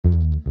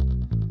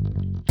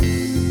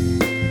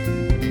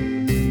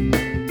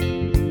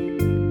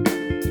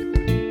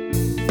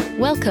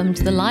Welcome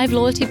to the Live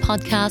Loyalty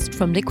Podcast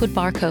from Liquid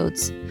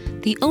Barcodes,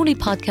 the only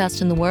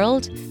podcast in the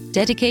world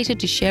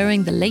dedicated to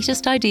sharing the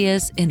latest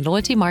ideas in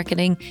loyalty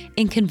marketing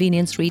in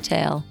convenience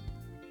retail.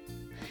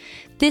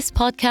 This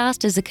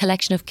podcast is a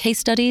collection of case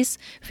studies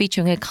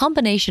featuring a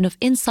combination of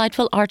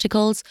insightful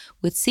articles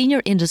with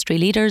senior industry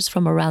leaders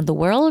from around the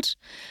world,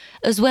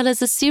 as well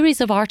as a series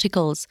of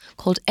articles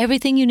called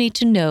Everything You Need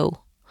to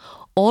Know,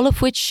 all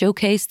of which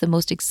showcase the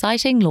most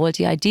exciting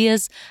loyalty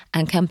ideas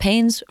and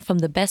campaigns from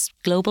the best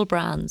global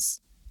brands.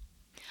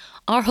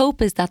 Our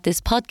hope is that this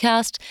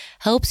podcast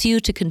helps you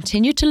to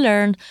continue to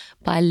learn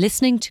by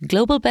listening to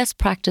global best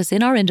practice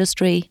in our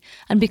industry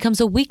and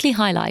becomes a weekly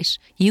highlight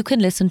you can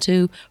listen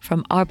to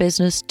from our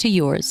business to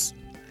yours.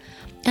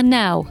 And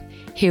now,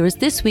 here is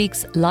this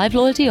week's live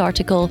loyalty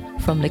article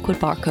from Liquid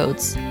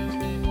Barcodes.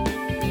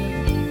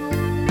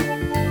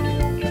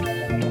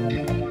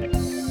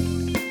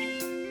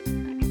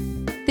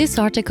 This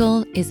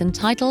article is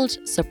entitled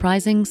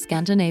Surprising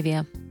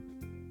Scandinavia.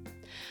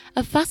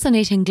 A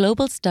fascinating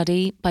global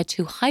study by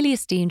two highly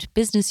esteemed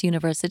business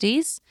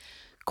universities,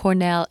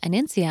 Cornell and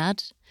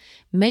INSEAD,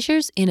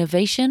 measures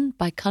innovation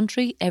by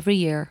country every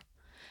year,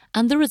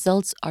 and the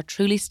results are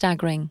truly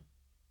staggering.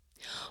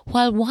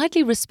 While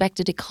widely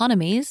respected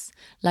economies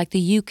like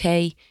the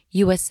UK,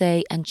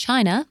 USA and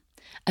China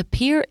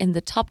appear in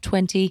the top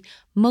 20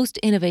 most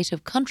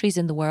innovative countries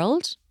in the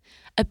world,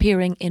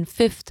 appearing in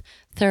 5th,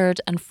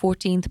 3rd and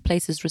 14th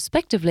places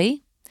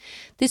respectively,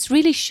 this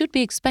really should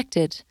be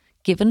expected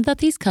given that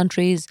these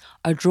countries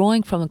are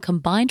drawing from a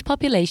combined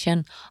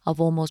population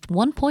of almost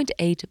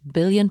 1.8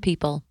 billion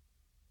people.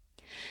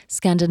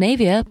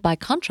 Scandinavia, by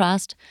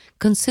contrast,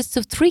 consists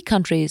of 3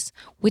 countries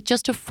with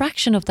just a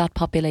fraction of that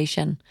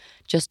population,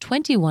 just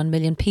 21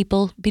 million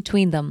people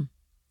between them.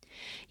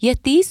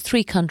 Yet these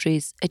 3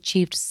 countries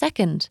achieved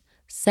 2nd,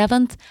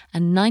 7th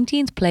and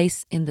 19th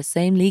place in the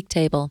same league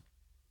table.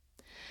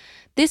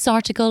 This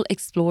article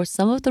explores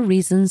some of the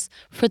reasons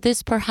for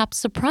this perhaps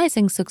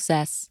surprising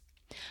success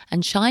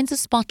and shines a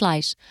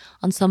spotlight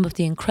on some of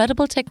the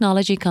incredible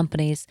technology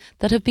companies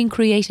that have been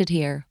created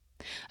here,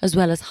 as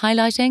well as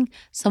highlighting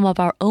some of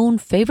our own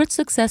favourite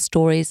success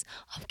stories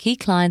of key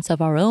clients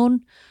of our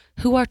own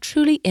who are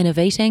truly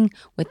innovating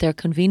with their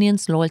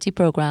convenience loyalty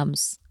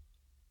programs.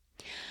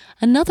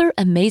 Another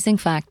amazing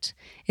fact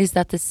is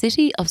that the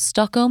city of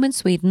Stockholm in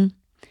Sweden,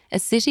 a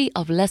city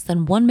of less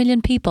than 1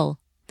 million people,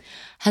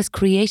 has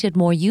created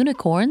more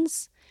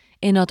unicorns,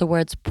 in other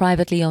words,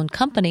 privately owned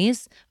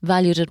companies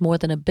valued at more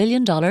than $1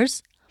 billion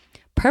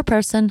per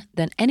person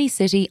than any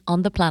city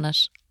on the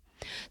planet.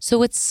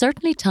 So it's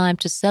certainly time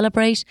to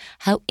celebrate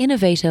how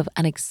innovative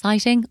and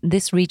exciting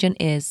this region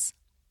is.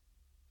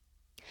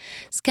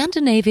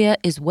 Scandinavia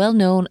is well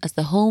known as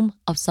the home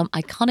of some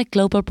iconic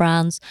global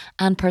brands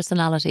and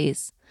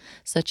personalities,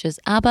 such as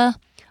ABBA,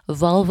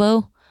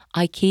 Volvo,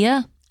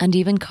 IKEA, and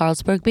even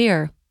Carlsberg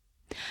beer.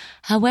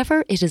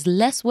 However, it is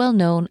less well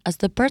known as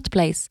the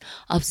birthplace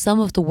of some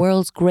of the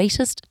world's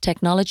greatest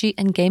technology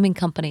and gaming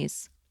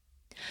companies.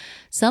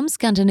 Some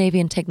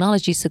Scandinavian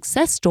technology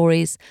success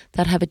stories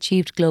that have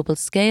achieved global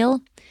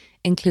scale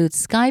include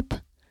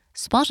Skype,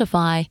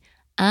 Spotify,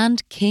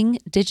 and King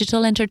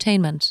Digital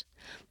Entertainment,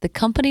 the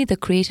company that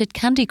created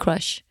Candy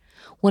Crush,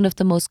 one of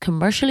the most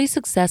commercially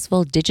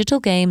successful digital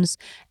games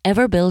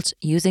ever built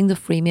using the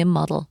freemium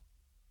model.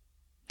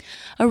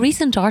 A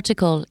recent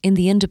article in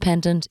The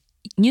Independent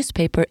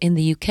newspaper in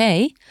the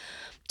UK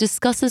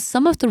discusses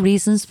some of the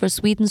reasons for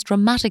Sweden's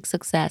dramatic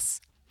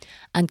success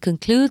and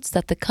concludes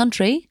that the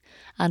country,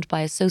 and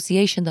by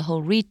association the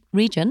whole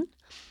region,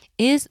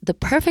 is the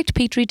perfect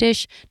petri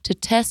dish to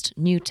test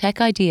new tech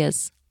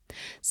ideas,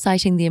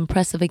 citing the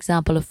impressive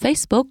example of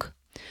Facebook,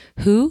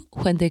 who,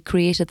 when they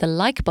created the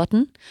like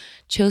button,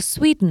 chose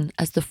Sweden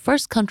as the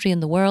first country in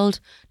the world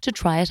to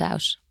try it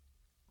out.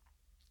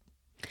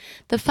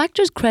 The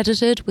factors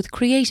credited with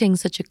creating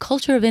such a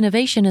culture of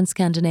innovation in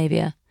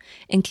Scandinavia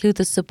include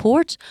the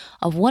support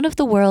of one of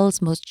the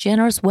world's most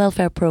generous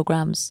welfare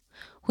programs,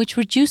 which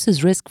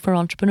reduces risk for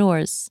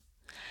entrepreneurs,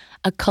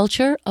 a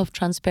culture of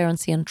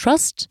transparency and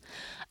trust,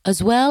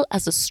 as well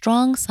as a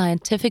strong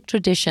scientific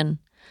tradition,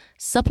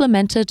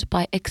 supplemented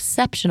by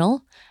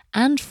exceptional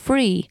and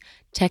free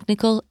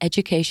technical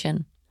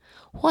education.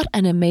 What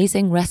an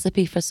amazing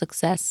recipe for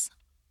success!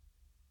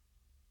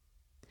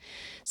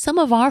 Some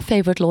of our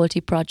favourite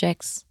loyalty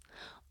projects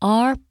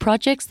are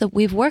projects that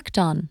we've worked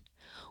on.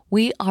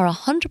 We are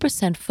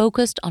 100%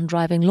 focused on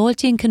driving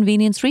loyalty and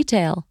convenience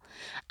retail,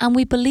 and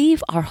we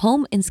believe our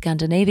home in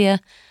Scandinavia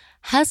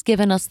has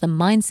given us the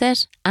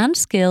mindset and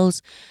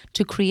skills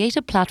to create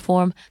a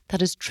platform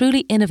that is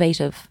truly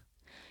innovative,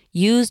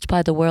 used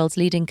by the world's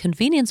leading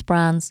convenience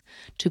brands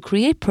to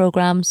create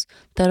programs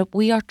that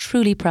we are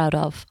truly proud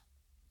of.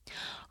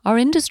 Our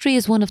industry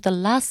is one of the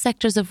last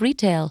sectors of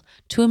retail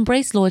to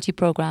embrace loyalty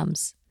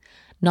programs,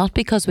 not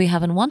because we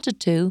haven't wanted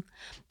to,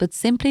 but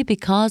simply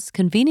because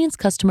convenience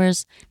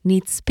customers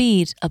need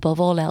speed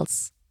above all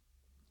else.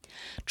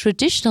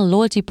 Traditional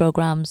loyalty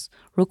programs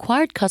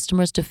required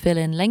customers to fill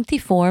in lengthy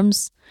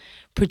forms,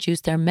 produce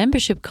their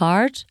membership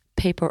card,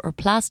 paper or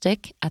plastic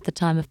at the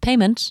time of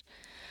payment,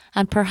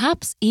 and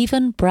perhaps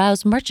even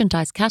browse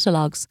merchandise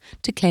catalogues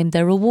to claim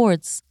their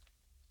rewards.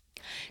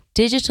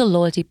 Digital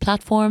loyalty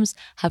platforms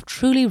have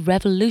truly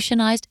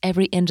revolutionized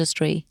every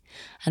industry,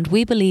 and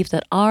we believe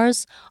that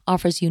ours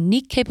offers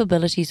unique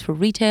capabilities for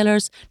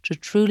retailers to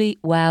truly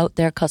wow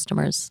their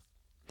customers.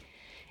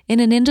 In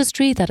an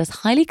industry that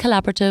is highly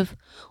collaborative,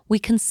 we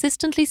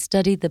consistently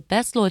study the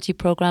best loyalty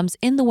programs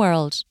in the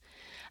world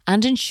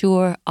and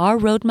ensure our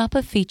roadmap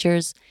of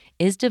features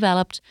is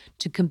developed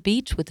to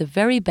compete with the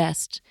very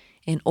best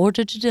in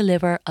order to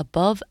deliver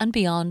above and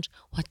beyond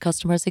what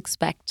customers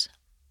expect.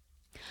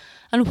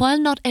 And while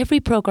not every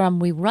program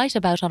we write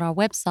about on our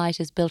website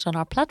is built on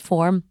our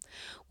platform,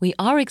 we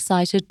are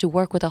excited to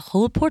work with a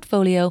whole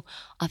portfolio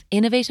of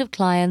innovative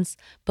clients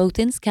both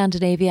in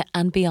Scandinavia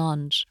and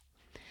beyond.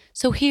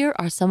 So here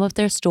are some of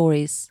their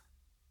stories.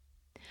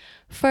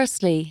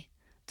 Firstly,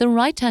 the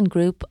Right-Hand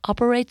Group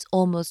operates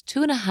almost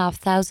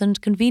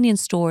 2,500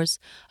 convenience stores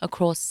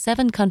across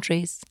 7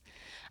 countries,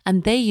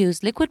 and they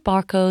use Liquid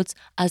Barcodes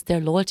as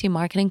their loyalty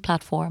marketing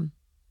platform.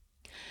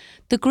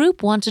 The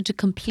group wanted to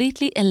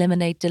completely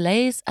eliminate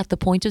delays at the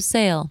point of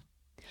sale,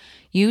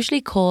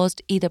 usually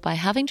caused either by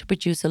having to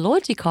produce a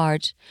loyalty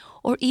card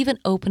or even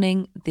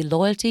opening the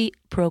loyalty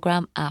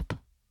program app.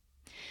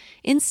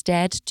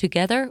 Instead,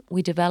 together,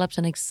 we developed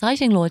an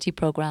exciting loyalty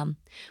program,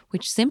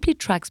 which simply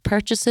tracks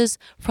purchases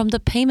from the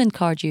payment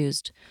card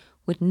used,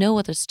 with no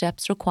other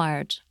steps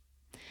required.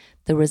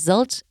 The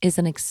result is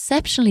an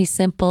exceptionally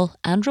simple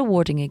and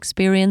rewarding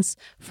experience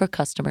for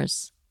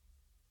customers.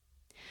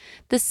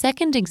 The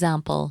second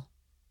example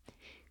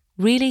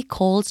really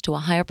calls to a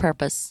higher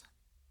purpose.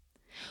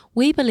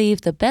 We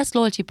believe the best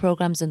loyalty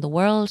programs in the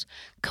world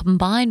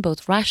combine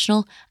both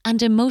rational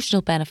and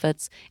emotional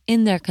benefits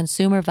in their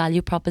consumer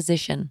value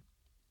proposition.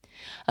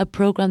 A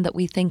program that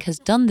we think has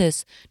done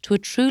this to a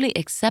truly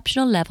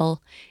exceptional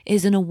level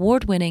is an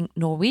award-winning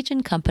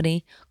Norwegian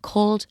company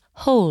called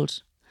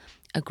Hold,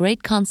 a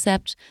great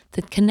concept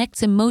that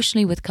connects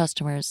emotionally with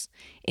customers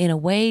in a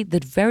way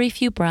that very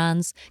few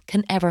brands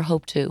can ever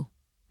hope to.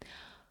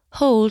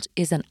 Hold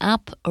is an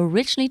app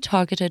originally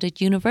targeted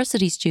at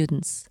university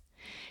students.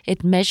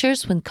 It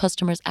measures when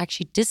customers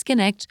actually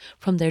disconnect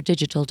from their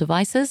digital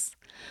devices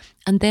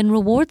and then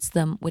rewards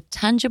them with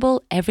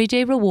tangible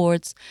everyday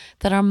rewards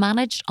that are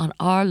managed on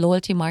our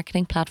loyalty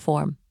marketing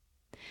platform.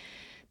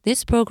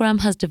 This program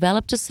has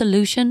developed a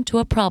solution to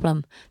a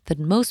problem that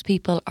most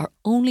people are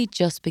only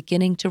just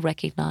beginning to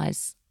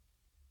recognize.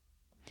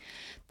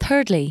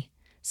 Thirdly,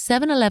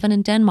 7-Eleven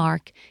in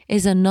Denmark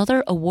is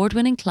another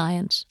award-winning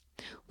client,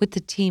 with the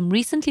team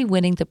recently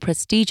winning the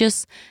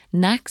prestigious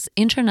NACS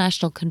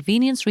International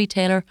Convenience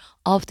Retailer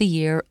of the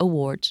Year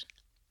award.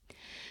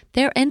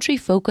 Their entry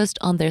focused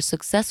on their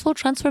successful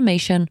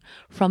transformation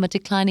from a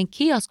declining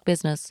kiosk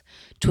business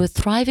to a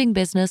thriving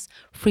business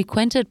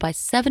frequented by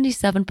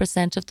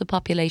 77% of the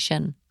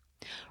population,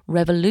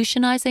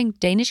 revolutionizing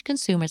Danish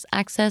consumers'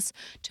 access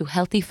to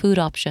healthy food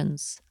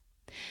options.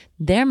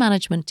 Their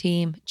management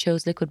team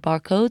chose Liquid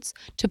Barcodes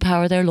to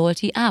power their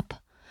loyalty app,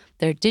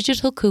 their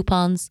digital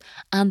coupons,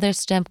 and their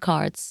stamp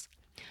cards,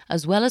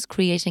 as well as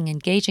creating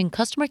engaging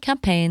customer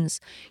campaigns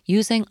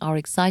using our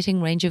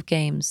exciting range of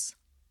games.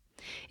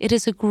 It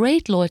is a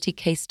great loyalty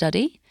case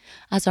study,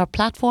 as our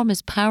platform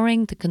is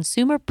powering the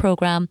consumer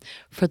program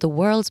for the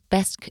world's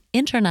best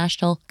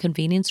international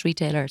convenience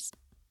retailers.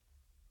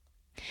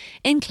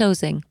 In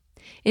closing,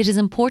 it is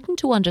important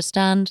to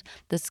understand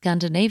that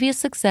Scandinavia's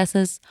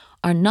successes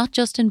are not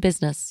just in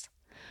business.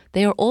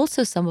 They are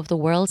also some of the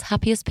world's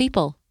happiest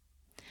people.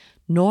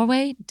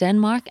 Norway,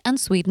 Denmark, and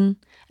Sweden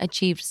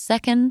achieved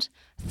 2nd,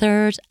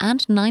 3rd, and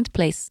 9th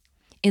place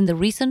in the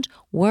recent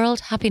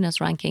World Happiness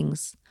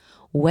Rankings,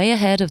 way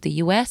ahead of the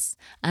US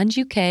and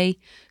UK,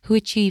 who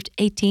achieved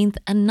 18th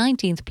and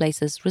 19th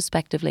places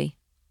respectively.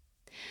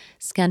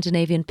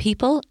 Scandinavian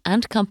people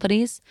and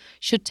companies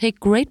should take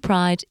great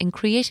pride in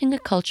creating a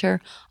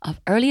culture of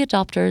early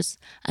adopters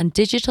and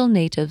digital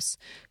natives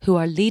who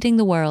are leading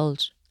the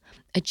world,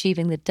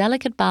 achieving the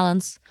delicate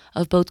balance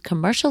of both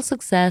commercial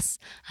success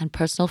and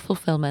personal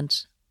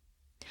fulfillment.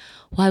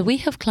 While we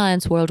have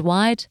clients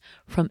worldwide,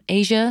 from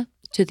Asia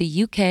to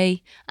the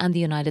UK and the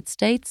United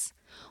States,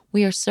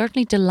 we are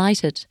certainly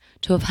delighted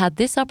to have had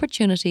this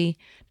opportunity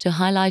to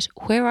highlight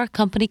where our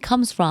company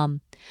comes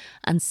from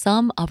and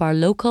some of our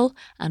local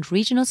and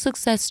regional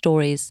success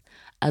stories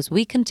as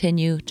we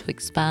continue to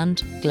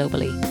expand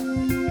globally.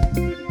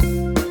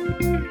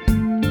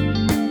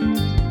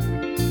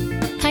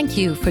 Thank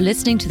you for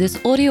listening to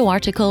this audio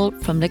article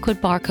from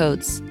Liquid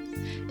Barcodes.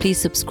 Please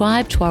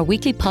subscribe to our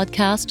weekly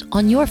podcast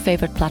on your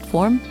favourite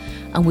platform,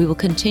 and we will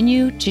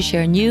continue to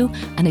share new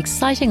and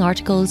exciting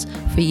articles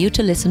for you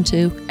to listen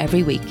to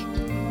every week.